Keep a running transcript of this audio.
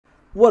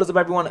What is up,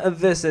 everyone?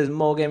 This is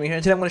Mo Gaming here,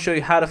 and today I'm going to show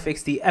you how to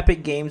fix the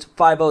Epic Games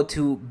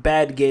 502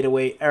 bad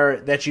gateway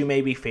error that you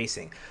may be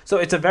facing. So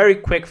it's a very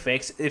quick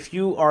fix. If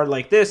you are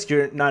like this,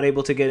 you're not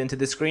able to get into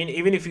the screen.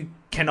 Even if you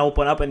can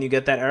open up and you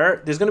get that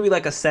error, there's going to be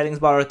like a settings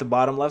bar at the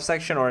bottom left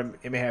section, or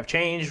it may have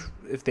changed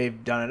if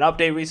they've done an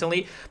update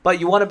recently. But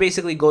you want to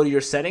basically go to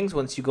your settings.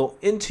 Once you go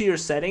into your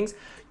settings,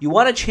 you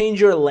want to change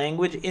your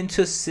language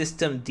into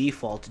system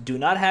default. Do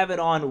not have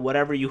it on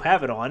whatever you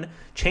have it on.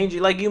 Change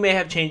it, like you may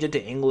have changed it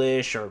to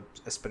English or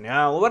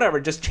Espanol or whatever.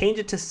 Just change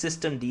it to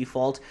system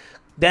default.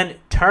 Then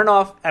turn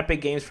off Epic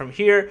Games from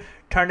here.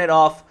 Turn it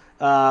off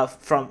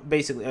from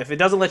basically, if it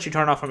doesn't let you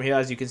turn off from here,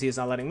 as you can see, it's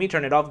not letting me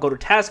turn it off. Go to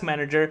Task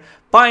Manager,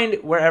 find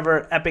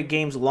wherever Epic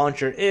Games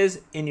Launcher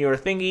is in your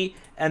thingy,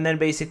 and then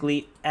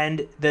basically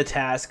end the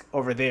task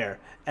over there.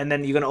 And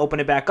then you're going to open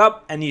it back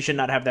up, and you should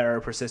not have that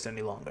error persist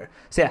any longer.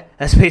 So yeah,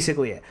 that's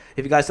basically it.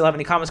 If you guys still have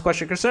any comments,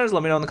 questions, concerns,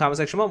 let me know in the comment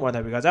section below. More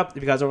than happy you guys up.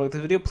 If you guys overlooked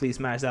this video, please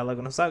smash that like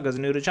on the side. If you guys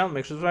are new to the channel,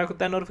 make sure to subscribe with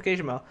that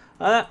notification bell.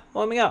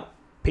 Let me out.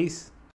 Peace.